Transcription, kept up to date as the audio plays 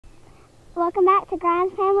Welcome back to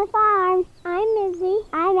Grimes Family Farm. I'm Mizzy.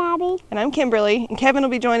 I'm Abby. And I'm Kimberly, and Kevin will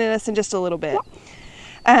be joining us in just a little bit.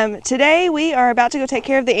 Today we are about to go take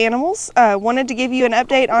care of the animals. Wanted to give you an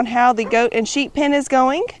update on how the goat and sheep pen is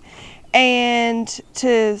going and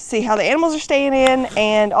to see how the animals are staying in,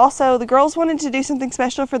 and also the girls wanted to do something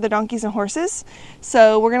special for the donkeys and horses.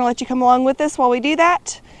 So we're going to let you come along with us while we do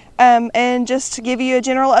that and just to give you a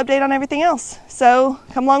general update on everything else. So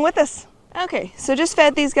come along with us. Okay, so just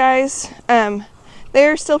fed these guys.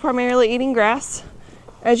 They're still primarily eating grass.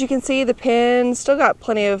 As you can see, the pen still got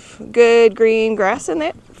plenty of good green grass in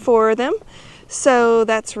it for them. So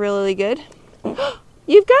that's really good.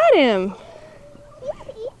 You've got him. He's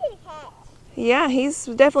easy to catch. Yeah, he's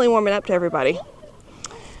definitely warming up to everybody.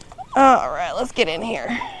 All right, let's get in here.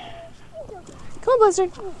 Come on,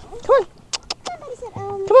 Blizzard. Come on.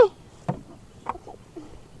 Come on.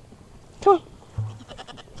 Come on.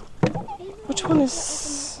 Which one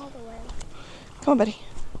is... Come on, buddy.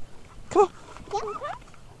 Come on.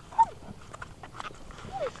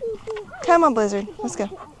 Come on, Blizzard. Let's go.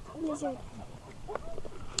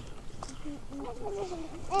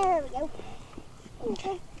 There we go.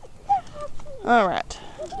 Okay. All right.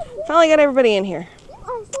 Finally got everybody in here.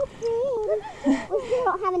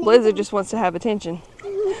 Blizzard just wants to have attention.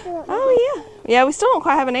 Oh, yeah. Yeah, we still don't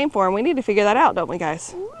quite have a name for him. We need to figure that out, don't we,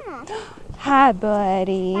 guys? Yeah. Hi,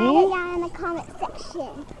 buddy. Write it down in the comment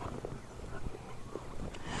section.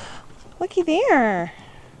 Looky there.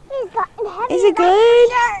 Is it good?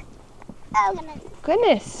 Oh, goodness.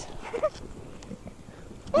 Goodness.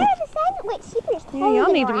 Wait, sheep are just Yeah,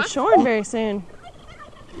 y'all need to be shorn very soon.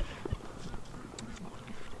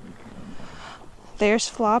 There's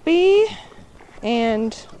Floppy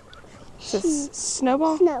and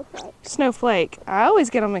Snowball? Snowflake. Snowflake. I always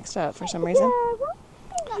get them mixed up for some reason.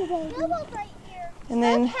 Snowball's right here. And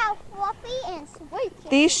then Look how fluffy and sweet.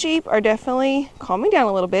 these sheep are definitely calming down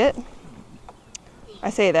a little bit.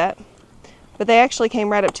 I say that. But they actually came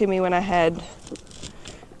right up to me when I had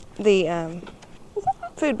the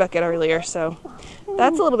food bucket earlier, so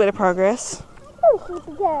that's a little bit of progress. I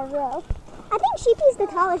think Sheepy's the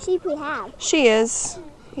tallest sheep we have. She is.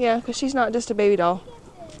 Yeah, because she's not just a baby doll.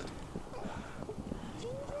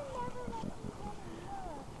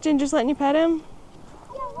 Ginger's letting you pet him?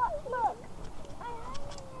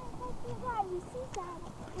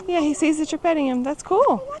 Yeah, he sees that you're petting him. That's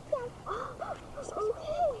cool.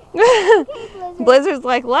 Blizzard's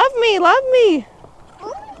like, love me, love me.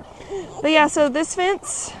 But yeah, so this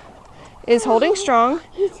fence is holding strong.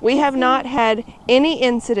 We have not had any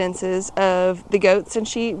incidences of the goats and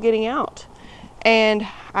sheep getting out. And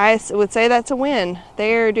I would say that's a win.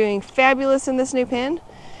 They're doing fabulous in this new pen,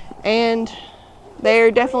 and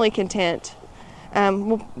they're definitely content.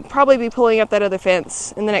 We'll probably be pulling up that other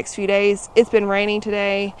fence in the next few days. It's been raining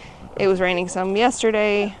today. It was raining some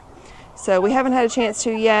yesterday. So we haven't had a chance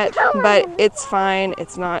to yet, but it's fine.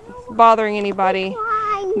 It's not bothering anybody.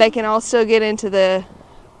 They can all still get into the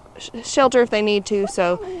shelter if they need to,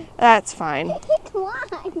 so that's fine.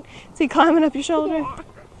 Is he climbing up your shoulder? Yeah.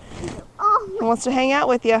 He wants to hang out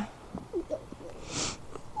with you.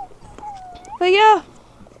 But yeah.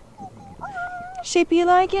 Sheep, you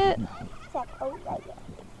like it?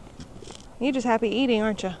 You're just happy eating,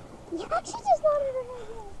 aren't you? Yeah, she's just not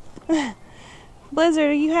even. Blizzard,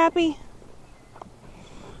 are you happy?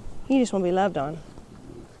 You just want to be loved on.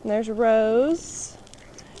 And there's Rose.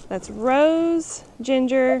 That's Rose,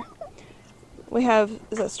 Ginger. We have,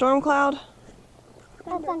 is that Storm Cloud?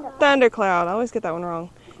 Thundercloud. I always get that one wrong.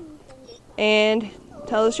 And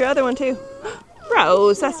tell us your other one too.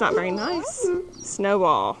 Rose, that's not very nice.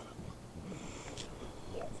 Snowball.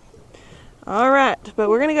 All right, but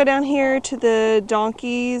we're gonna go down here to the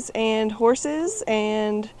donkeys and horses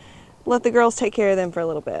and let the girls take care of them for a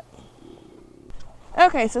little bit.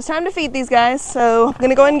 Okay, so it's time to feed these guys. So I'm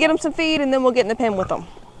gonna go ahead and get them some feed, and then we'll get in the pen with them.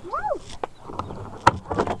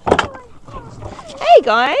 Hey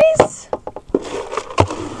guys!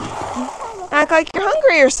 Act like you're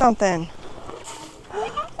hungry or something.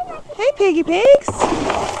 Hey piggy pigs!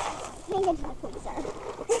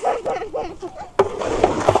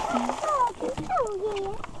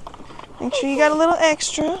 Make sure you got a little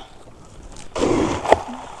extra.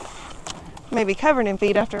 Maybe covered in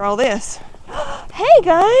feed after all this. Hey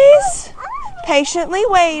guys! Patiently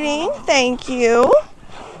waiting. Thank you.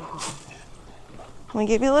 I'm gonna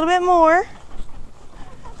give you a little bit more.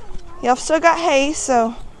 Y'all still got hay,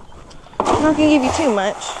 so I'm not gonna give you too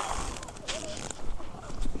much.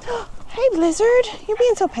 Hey Blizzard, you're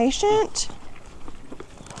being so patient.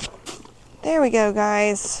 There we go,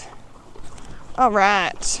 guys. All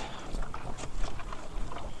right.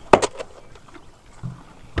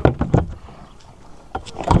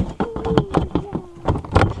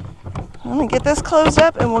 I'm gonna get this closed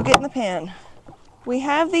up and we'll get in the pen. We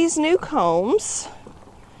have these new combs,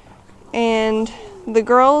 and the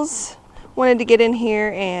girls wanted to get in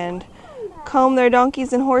here and comb their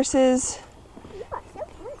donkeys and horses,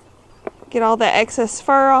 get all the excess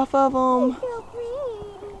fur off of them.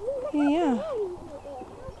 Yeah,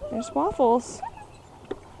 there's Waffles.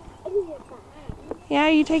 Yeah,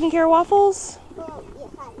 are you taking care of Waffles?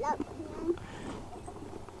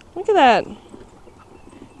 Look at that.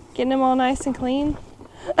 Getting them all nice and clean.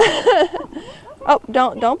 Oh,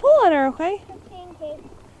 don't pull on her, okay?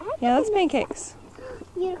 Yeah, that's Pancakes.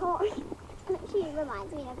 Unicorn. She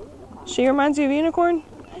reminds me of a unicorn. She reminds you of a unicorn?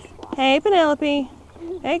 Hey, Penelope.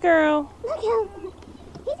 Hey, girl. Look him.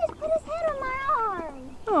 He just put his head on my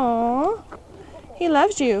arm. Aww. He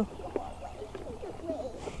loves you.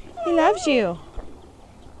 He loves you.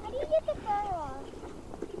 How do you get the fur off?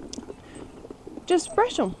 Just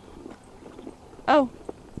brush them. Oh,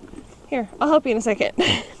 here. I'll help you in a second.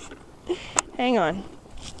 Hang on.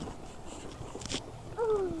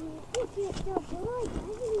 Oh, you feel so good,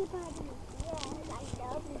 doesn't he, buddy? Yes, I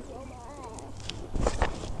love you so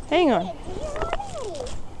much. Hang on.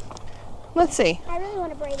 Let's see. I really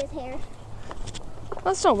want to braid his hair.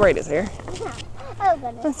 Let's don't braid his hair. Oh,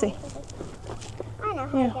 goodness. Let's see. I know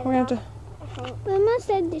how Yeah, to get we're it gonna have to. off. Mama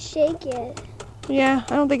said to shake it. Yeah,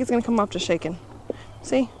 I don't think it's gonna come off just shaking.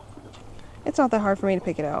 See? It's not that hard for me to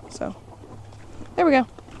pick it out, so. There we go.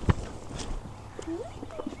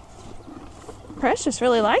 Precious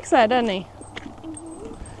really likes that, doesn't he?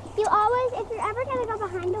 You always, if you're ever going to go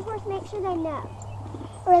behind a horse, make sure they know.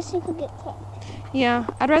 Or else you could get kicked. Yeah,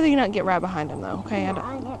 I'd rather you not get right behind him though, okay? No,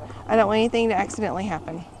 I never. I don't want anything to accidentally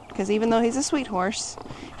happen. Because even though he's a sweet horse,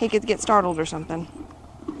 he could get startled or something.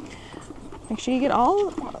 Make sure you get all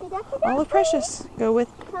of Precious. Go with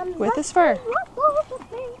his fur.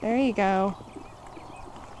 There you go.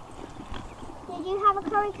 Did you have a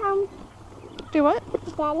curry comb? Do what?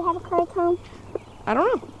 Did Daddy have a curry comb? I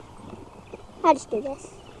don't know. I'll just do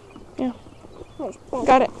this. Yeah.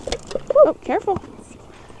 Got it. Oh, careful.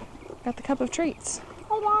 Got the cup of treats.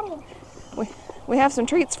 Hey, Daddy. We have some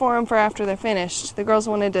treats for them for after they're finished. The girls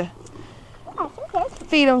wanted to Okay.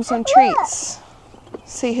 feed them some treats.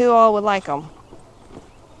 See who all would like them.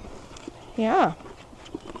 Yeah.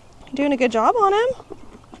 You're doing a good job on him.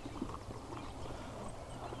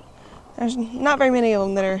 There's not very many of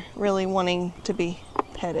them that are really wanting to be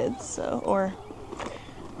petted, so, or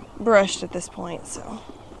brushed at this point, so.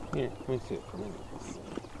 Here, let me see it for a minute.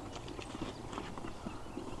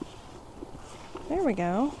 There we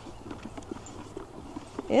go.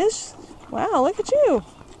 Wow, look at you.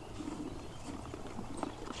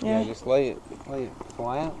 Yeah, just lay it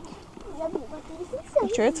flat.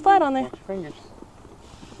 Make sure it's flat on there. Watch your fingers.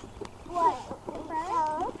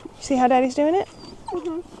 What? See how Daddy's doing it?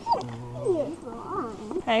 Mm-hmm.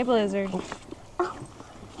 Hey, Blizzard. Well,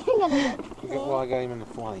 I got him in the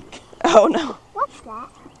flank. Oh, no. What's that?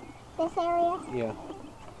 This area? Yeah.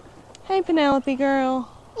 Hey, Penelope girl.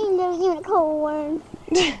 You little unicorn.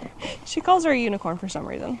 She calls her a unicorn for some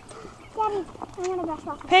reason. Daddy, I'm gonna brush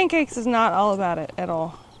off. Pancakes is not all about it at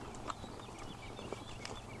all.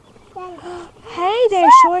 Daddy. Hey there,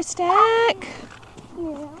 Short Stack.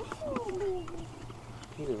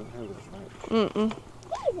 He doesn't have that much. Mm-mm.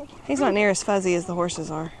 He's not near as fuzzy as the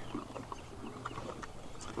horses are.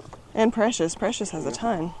 And Precious. Precious has a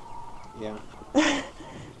ton. Yeah.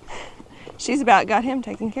 She's about got him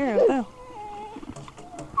taken care of, though.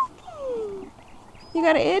 You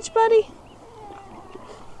got an itch, buddy?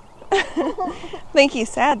 I think he's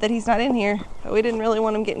sad that he's not in here, but we didn't really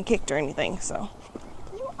want him getting kicked or anything, so.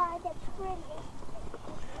 You are the prettiest.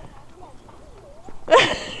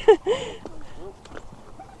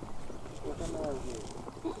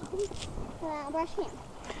 Brush him.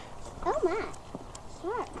 Oh my.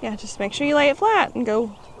 Sure. Yeah, just make sure you lay it flat and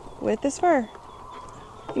go with this fur.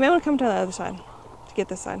 You may want to come to the other side to get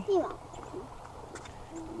this side. You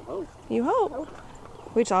won't. You hope.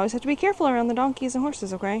 We just always have to be careful around the donkeys and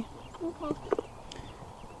horses, okay? Okay.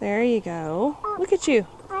 There you go. Look at you.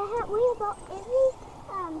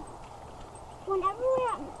 Whenever we're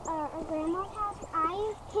at our grandma's house,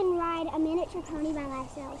 I can ride a miniature pony by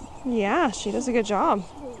myself. Yeah, she does a good job.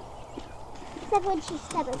 Except when she's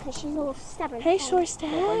stubborn, because she's a little stubborn. Hey, pony. Short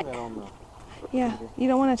Stack. Lay that on the... Yeah, you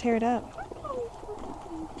don't want to tear it up.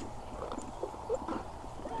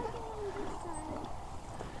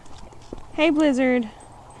 Hey, Blizzard.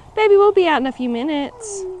 Baby, we'll be out in a few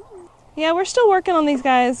minutes. Yeah, we're still working on these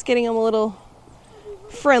guys, getting them a little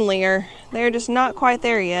friendlier. They're just not quite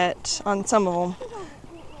there yet on some of them.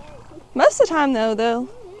 Most of the time, though, they'll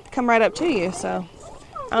come right up to you, so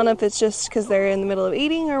I don't know if it's just because they're in the middle of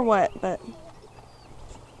eating or what, but.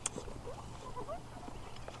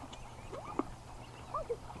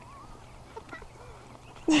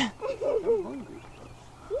 I'm hungry.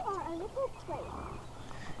 You are a little player.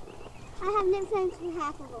 I have nicknames for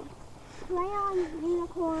half of them. Crayon,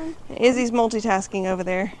 unicorn. Izzy's multitasking over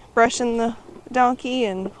there, brushing the donkey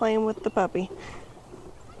and playing with the puppy.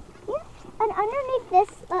 Yeah, and underneath this,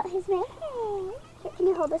 his name. Here, can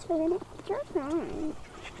you hold this for a minute? Sure. And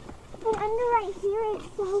under right here, it's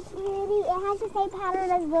so pretty. It has the same pattern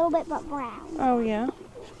as a little bit, but brown. Oh, yeah.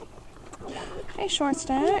 Hey, short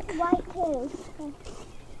stack. It's white too.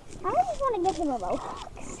 I just want to give him a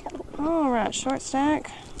mohawk. So. All right, short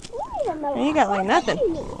stack. You You got like nothing.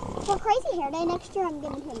 For Crazy Hair Day next year, I'm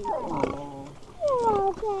giving him one.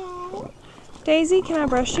 Okay. Daisy, can I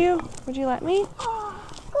brush you? Would you let me?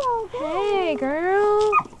 Hey,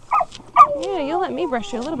 girl. Yeah, you'll let me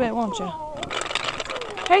brush you a little bit, won't you?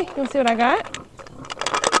 Hey, you want to see what I got?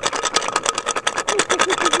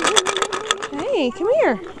 Hey, come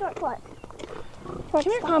here. Come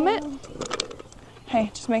here, Comet. Hey,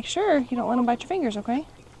 just make sure you don't let them bite your fingers, okay?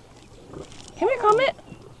 Come here, Comet.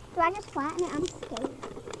 Do I just flatten it? I'm scared.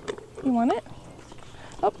 You want it?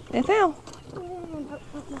 Oh, it fell.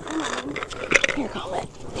 Here, Comet.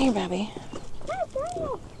 Here, baby.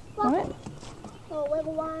 Want it? Oh,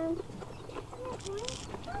 wiggle worm.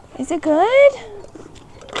 Is it good?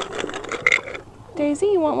 Daisy,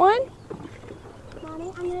 you want one?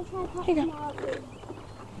 Mommy, I'm going to try to pop Here you them all.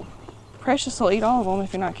 Precious will eat all of them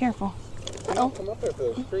if you're not careful. Oh, come up there for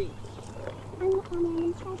those treats. I'm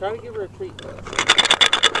coming. Try to give her a treat.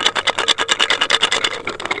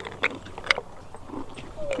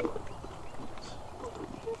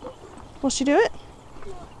 Will she do it?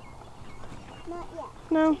 Not yet.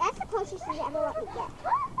 No. That's the closest she's ever let me get.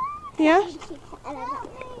 Yeah? And I got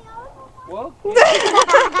Well,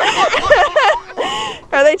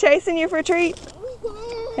 Are they chasing you for a treat?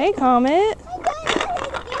 Hey, Comet.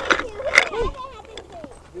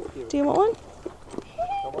 Do you want one?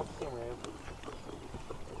 come on, camera.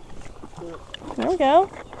 There we go.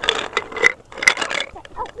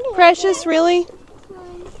 Precious, really?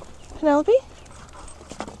 Penelope?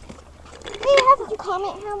 Do you have a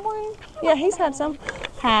comment have one? Yeah, he's had some.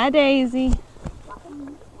 Hi, Daisy.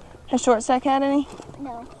 Has Short Stack had any?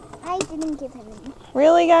 No, I didn't give him any.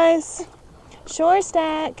 Really, guys? Short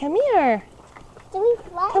Stack, come here. Do we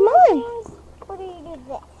flatten Come on. yours, or do you do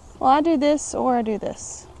this? Well, I do this or I do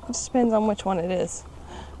this. It just depends on which one it is.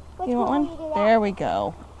 Which You want one one? do you do There we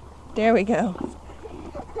go. There we go.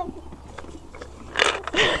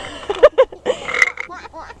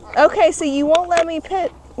 Okay, so you won't let me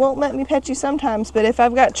pet you sometimes, but if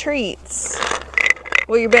I've got treats,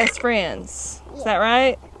 we're your best friends. Is that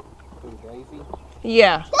right? Who, Daisy?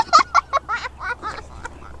 Yeah.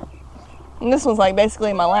 And this one's like basically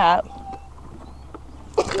in my lap.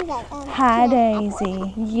 He's like, Hi,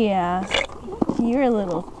 Daisy. Yeah. You're a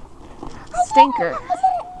little stinker.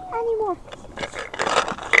 I need more.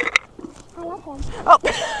 I love him. Oh,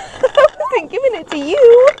 I wasn't giving it to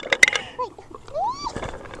you. Wait.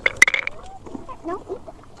 No, eat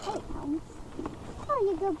that. Hey, oh,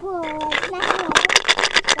 you're a good boy. Snack it over.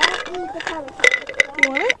 Don't eat the color. You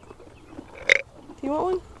want it? Do you want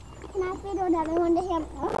one? Can I feed another one to him?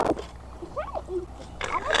 I'm trying to eat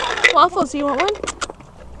it. Waffles, do you want one?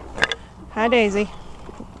 Hi, Daisy.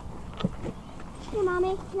 Hey,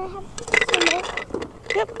 Mommy, can I have some milk?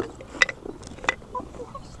 Yep.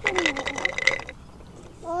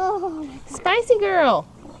 Oh, Spicy girl.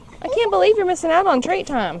 I can't believe you're missing out on treat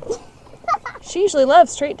time. She usually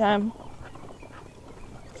loves treat time.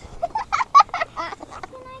 can I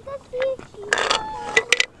go see?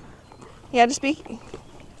 Yeah, just be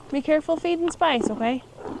careful feeding Spice, okay?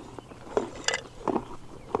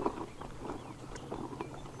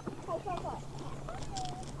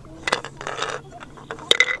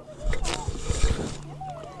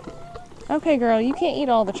 Okay, girl, you can't eat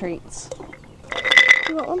all the treats.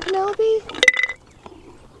 You want one, Penelope?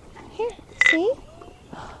 Here, see?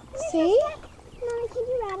 See? Mommy, can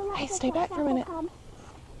you rattle that? Hey, stay back for a minute.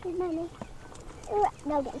 Here's Mommy.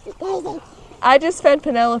 No, Daisy. Daisy. I just fed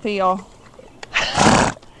Penelope, y'all.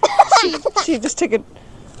 she just took it.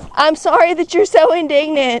 I'm sorry that you're so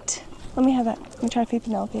indignant. Let me have that. Let me try to feed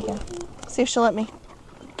Penelope again. See if she'll let me.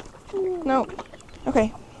 No.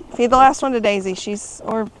 Okay. Feed the last one to Daisy.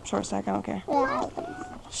 Or Short Stack, I don't care. Yeah.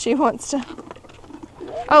 She wants to.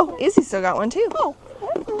 Oh, Izzy still got one too.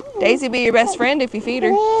 Daisy be your best friend if you feed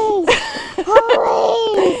her. Please.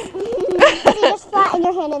 Please. You just flatten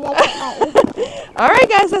your hand and they can't bite you. All right,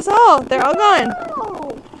 guys, that's all. They're all gone.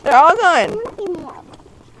 No. They're all I gone. want to see more.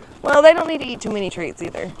 Well, they don't need to eat too many treats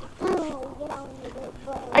either. Oh, get on the good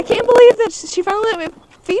boy. I can't believe that she finally let me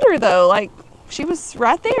feed her though. Like, she was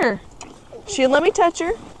right there. She didn't let me touch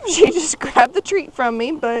her. She just grabbed the treat from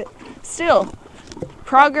me, but still,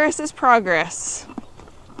 progress is progress.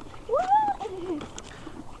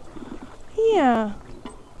 Yeah.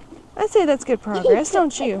 I'd say that's good progress,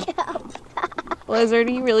 don't you? Blizzard,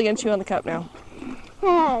 are you really going to chew on the cup now?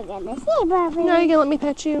 Oh, goodness. Hey, Bobby. No, you going to let me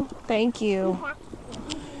pet you? Thank you.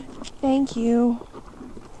 Thank you.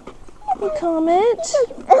 Any comment?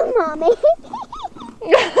 Mommy.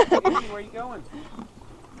 Where are you going?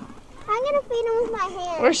 I'm going to feed him with my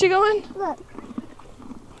hand. Where's she going? Look.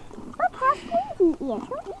 Look, Papa's eating. Yes.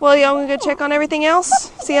 Well, y'all want to go check on everything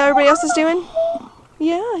else? See how everybody else is doing?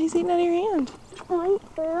 Yeah, he's eating out of your hand.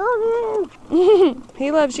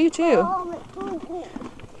 He loves you too.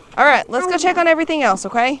 All right, let's go check on everything else,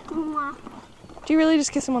 okay? Do you really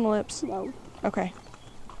just kiss him on the lips? No. Okay.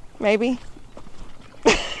 Maybe.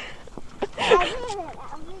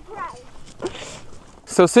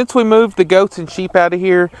 So since we moved the goats and sheep out of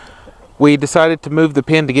here, we decided to move the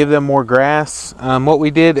pen to give them more grass. What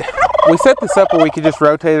we did, we set this up where we could just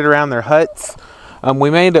rotate it around their huts. We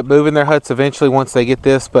may end up moving their huts eventually once they get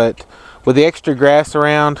this, but with the extra grass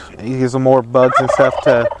around, it gives them more bugs and stuff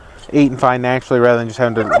to eat and find naturally rather than just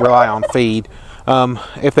having to rely on feed.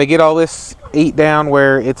 If they get all this eat down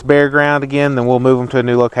where it's bare ground again, then we'll move them to a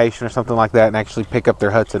new location or something like that and actually pick up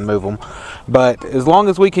their huts and move them. But as long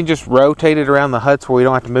as we can just rotate it around the huts where we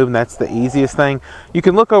don't have to move them, that's the easiest thing. You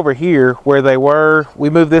can look over here where they were.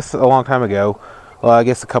 We moved this a long time ago. Well, I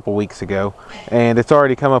guess a couple weeks ago, and it's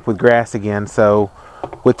already come up with grass again. So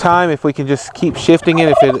with time, if we can just keep shifting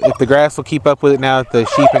it, if the grass will keep up with it now that the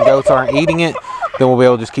sheep and goats aren't eating it, then we'll be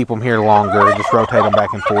able to just keep them here longer and just rotate them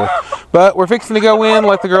back and forth. But we're fixing to go in,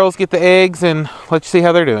 let the girls get the eggs, and let you see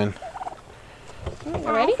how they're doing.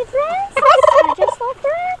 Ready?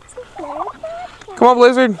 Come on,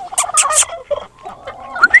 Blizzard.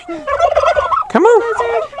 Come on.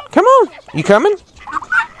 Come on. You coming?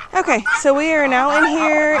 Okay, so we are now in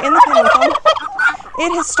here in the pen with them.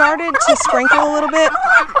 It has started to sprinkle a little bit.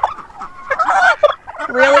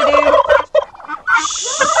 Really, dude?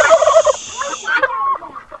 Shh.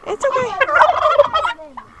 It's okay.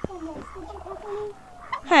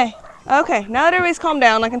 Hey, okay, now that everybody's calmed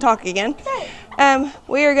down, I can talk again.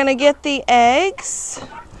 We are gonna get the eggs.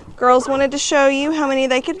 Girls wanted to show you how many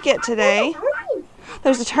they could get today.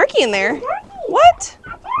 There's a turkey in there. What?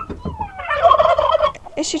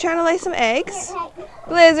 Is she trying to lay some eggs?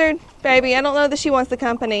 Blizzard, baby, I don't know that she wants the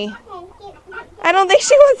company. I don't think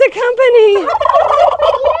she wants the company.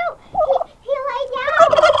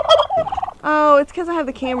 Oh, it's because I have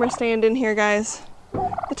the camera stand in here, guys.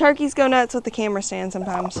 The turkeys go nuts with the camera stand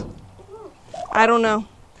sometimes. I don't know.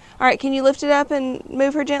 All right, can you lift it up and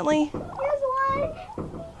move her gently? Here's one.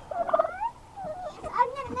 I'm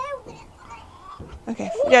gonna move it.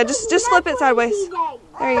 Okay, yeah, just flip it sideways.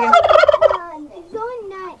 There you go. It's going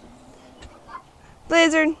nuts.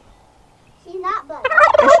 Blizzard. She's not butter.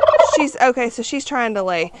 She's okay, so she's trying to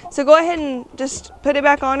lay. So go ahead and just put it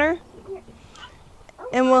back on her.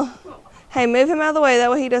 And hey, move him out of the way. That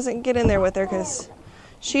way he doesn't get in there with her because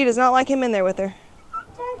she does not like him in there with her.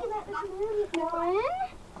 One.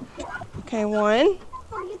 Okay, one.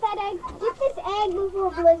 Get that egg. Get this egg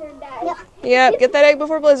before Blizzard does. Yep, get that egg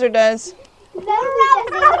before Blizzard does.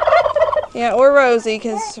 Yeah, or Rosie,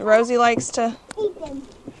 because Rosie likes to. Eat them.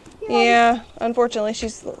 Yeah, unfortunately,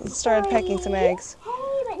 she's started pecking some eggs. Hey,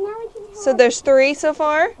 but now we can. So there's 3 so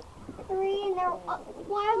far. 3, and they're.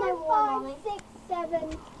 Why are they warm? 5, 6,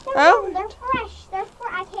 7. Oh. They're fresh. They're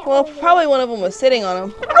fresh. I can't. Well, believe probably one of them was sitting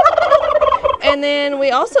on them. And then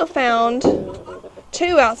we also found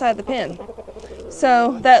 2 outside the pen.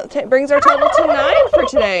 So that brings our total to 9 for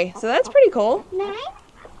today. So that's pretty cool. 9?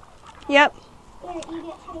 Yep. Here, eat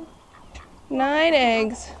it. 9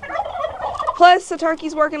 eggs. Plus the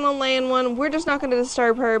turkey's working on laying one. We're just not going to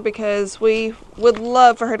disturb her because we would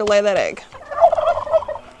love for her to lay that egg.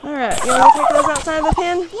 All right, you want to take those outside of the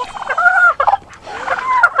pen?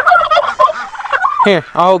 Here,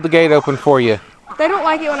 I'll hold the gate open for you. They don't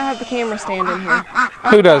like it when I have the camera stand in here.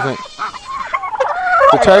 Who doesn't?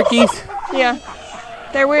 The turkeys? Yeah,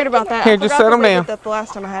 they're weird about that. Here, I just forgot set to them leave down. it that the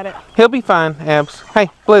last time I had it. He'll be fine, Abs. Hey,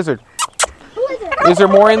 Blizzard. Is there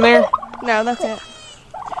more in there? No, that's it.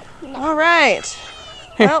 All right.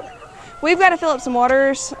 Well, we've got to fill up some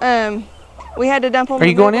waters. We had to dump them. Are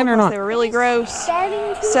you going in or not? They were really gross.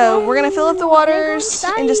 So we're going to fill up the waters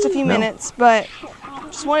in just a few minutes. But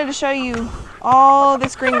just wanted to show you all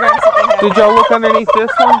this green grass that they have. Did y'all look underneath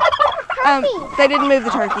this one? They didn't move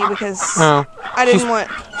the turkey because Oh. I didn't want.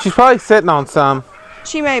 She's probably sitting on some.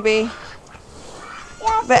 She may be.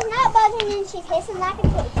 Yeah, But- she's not buzzing and she's hissing like a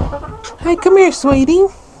pig. Hey, come here, sweetie.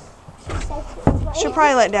 She's so cute. She'll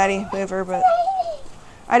probably let Daddy move her, but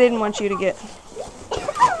I didn't want you to get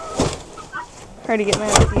her to get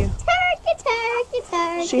mad with you.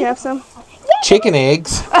 Turkey. She have some? Chicken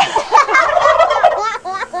eggs.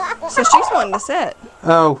 So she's wanting to sit.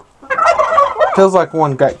 Oh. Feels like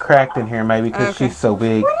one got cracked in here maybe because Okay. she's so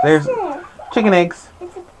big. There's chicken eggs.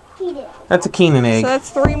 It's a Keenan. That's a Keenan egg. So that's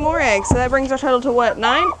 3 more eggs. So that brings our total to what?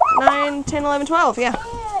 9, 10, 11, 12. Yeah.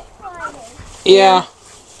 Yeah.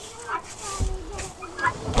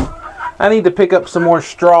 I need to pick up some more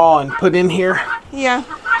straw and put in here Yeah.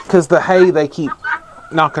 because the hay they keep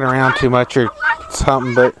knocking around too much or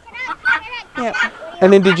something. But Yep.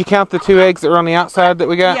 and then did you count the 2 eggs that were on the outside that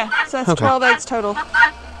we got? Yeah. So that's Okay. 12 eggs total.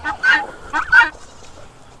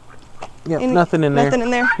 Yep. Nothing in there. Nothing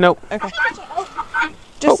in there? Nope. Okay.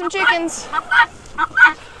 Just some chickens.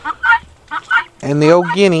 And the old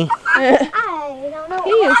guinea. I don't know.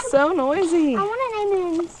 He is so noisy. I want to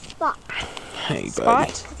name him Spot. Hey, buddy. Spot?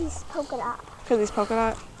 Because he's polka dot. Because he's polka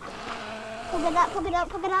dot. Polka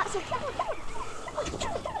dot. So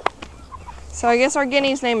So I guess our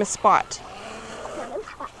guinea's name is Spot.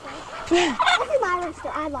 this is my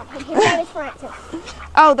rooster. I love him. His name is Francis.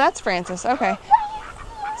 Oh, that's Francis. Okay.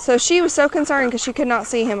 So she was so concerned because she could not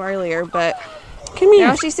see him earlier, but Come here.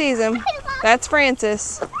 now she sees him. That's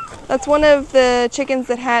Francis. That's one of the chickens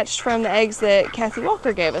that hatched from the eggs that Kathy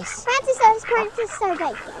Walker gave us. Francis says Francis so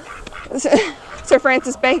bacon. Sir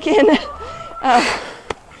Francis Bacon. That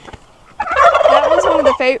was one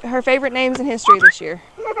of her favorite names in history this year.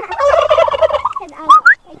 And I love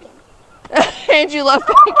bacon. And you love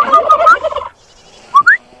bacon.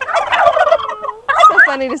 So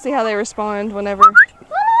funny to see how they respond whenever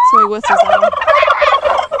somebody whistles at them.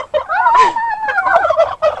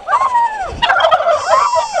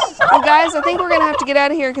 Well, guys, I think we're gonna have to get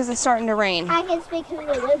out of here because it's starting to rain. I can speak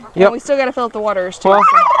Hulu. And Yep. we still gotta fill up the waters too. Well,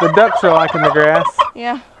 the ducks are liking the grass.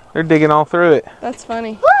 Yeah, They're digging all through it. that's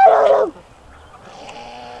funny. That's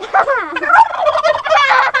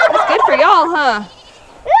good for y'all, huh?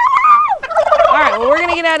 All right, well, we're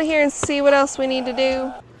gonna get out of here and see what else we need to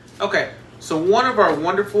do. Okay, so one of our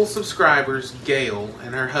wonderful subscribers, Gail,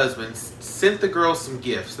 and her husband sent the girls some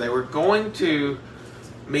gifts. They were going to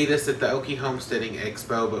meet us at the Okie Homesteading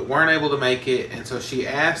Expo, but weren't able to make it, and so she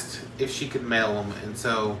asked if she could mail them, and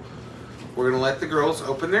so we're going to let the girls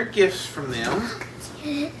open their gifts from them.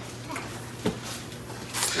 Okay.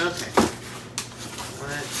 Let's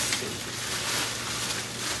see.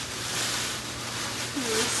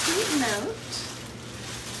 Sweet note.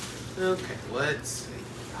 Okay, let's see.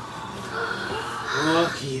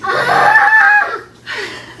 Looky there.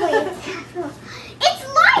 It's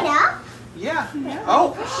lighter. Yeah.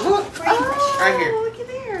 Oh, look. Right here. Looky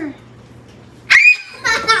there. Is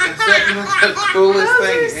that not the coolest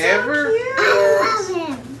thing ever? I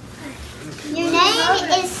love him. Your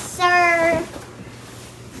name is Sir.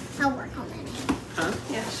 I'll work on that name. Huh?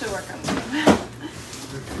 Yeah, she'll work on that.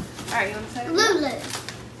 All right, you want to say it? Lulu.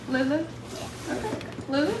 Lulu? Yeah. Okay.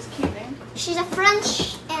 Lulu's a cute name. She's a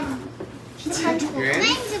French animal. She's a French boy. Ready?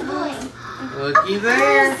 Name's a boy. Looky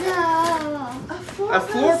there. Puzzle. A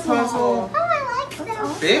floor puzzle. Oh, I like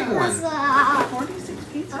that. Big one. Puzzle. 46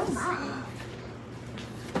 pieces. Oh my.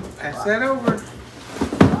 Pass that over.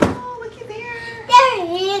 Oh, looky there. There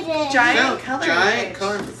it is. Giant No, color. giant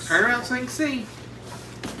color. Turn around so you can see.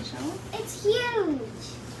 It's huge.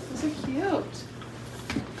 Those are cute.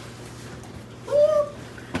 Woo.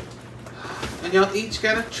 And y'all each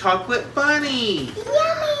got a chocolate bunny.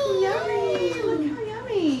 Yummy. Yummy. Look how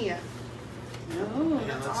yummy. Oh, Now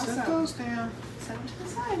that's let's set awesome. those down. Set them to the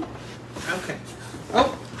side. Okay.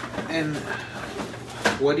 Oh, and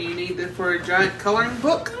what do you need for a giant coloring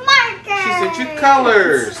book? Marker. She sent you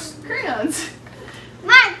colors. Crayons.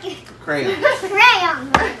 Marker. Crayon.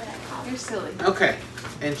 Crayon. You're silly. Okay.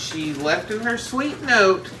 And she left in her sweet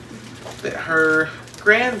note that her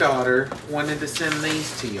granddaughter wanted to send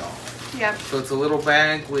these to y'all. Yep. So it's a little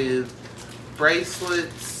bag with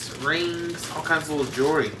bracelets, rings, all kinds of little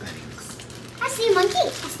jewelry things. I see a monkey. I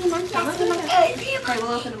see a monkey. I see a monkey. Okay,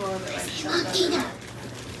 we'll open them a little bit later.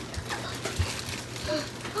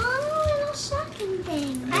 Oh, little shocking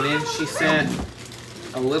thing. And then she sent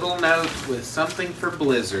a little note with something for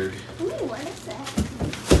Blizzard. Ooh, what is that?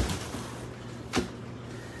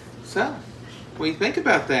 So, what do you think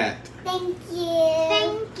about that? Thank you.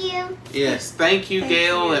 Thank you. Yes, thank you, Thank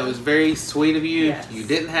Gail. you. That was very sweet of you. Yes. You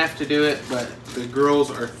didn't have to do it, but the girls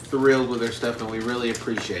are thrilled with their stuff, and we really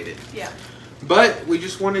appreciate it. Yeah. But we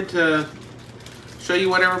just wanted to show you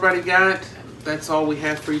what everybody got. That's all we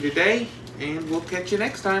have for you today. and we'll catch you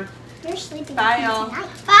next time. You're sleeping Bye, y'all. tonight.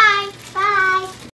 Bye.